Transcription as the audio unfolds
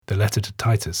The letter to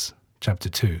Titus, chapter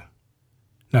 2.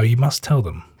 Now you must tell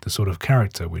them the sort of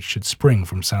character which should spring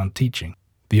from sound teaching.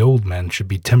 The old men should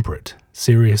be temperate,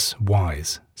 serious,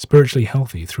 wise, spiritually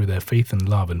healthy through their faith and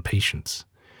love and patience.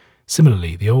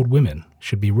 Similarly, the old women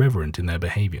should be reverent in their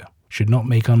behavior, should not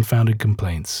make unfounded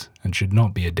complaints, and should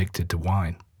not be addicted to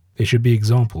wine. They should be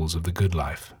examples of the good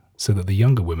life, so that the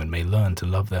younger women may learn to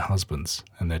love their husbands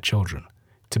and their children,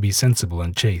 to be sensible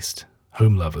and chaste,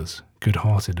 home lovers,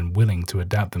 good-hearted and willing to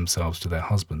adapt themselves to their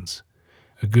husbands,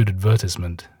 a good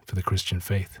advertisement for the Christian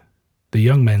faith. The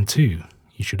young men, too,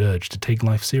 you should urge to take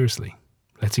life seriously,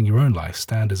 letting your own life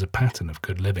stand as a pattern of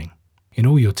good living. In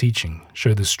all your teaching,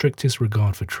 show the strictest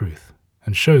regard for truth,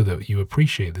 and show that you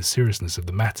appreciate the seriousness of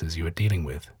the matters you are dealing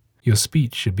with. Your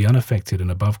speech should be unaffected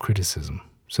and above criticism,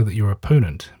 so that your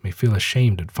opponent may feel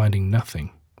ashamed at finding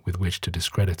nothing with which to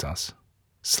discredit us.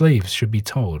 Slaves should be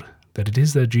told that it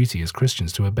is their duty as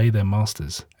Christians to obey their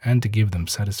masters and to give them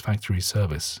satisfactory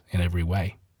service in every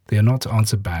way. They are not to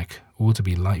answer back or to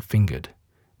be light-fingered,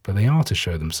 but they are to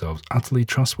show themselves utterly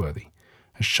trustworthy,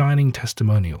 a shining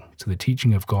testimonial to the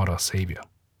teaching of God our Saviour.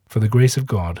 For the grace of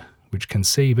God, which can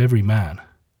save every man,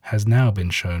 has now been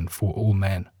shown for all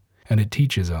men, and it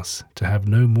teaches us to have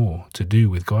no more to do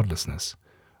with godlessness,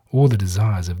 or the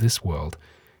desires of this world,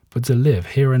 but to live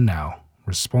here and now,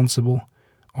 responsible,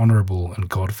 honorable, and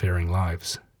God-fearing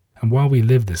lives. And while we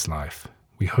live this life,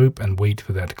 we hope and wait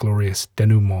for that glorious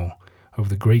denouement of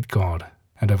the great God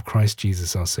and of Christ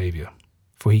Jesus our Saviour.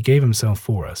 For he gave himself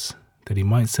for us, that he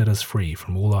might set us free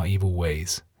from all our evil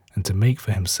ways, and to make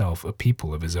for himself a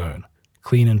people of his own,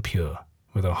 clean and pure,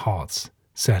 with our hearts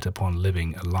set upon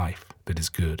living a life that is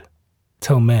good.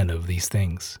 Tell men of these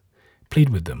things, plead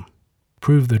with them,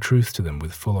 prove the truth to them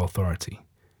with full authority,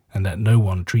 and let no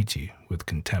one treat you with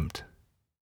contempt.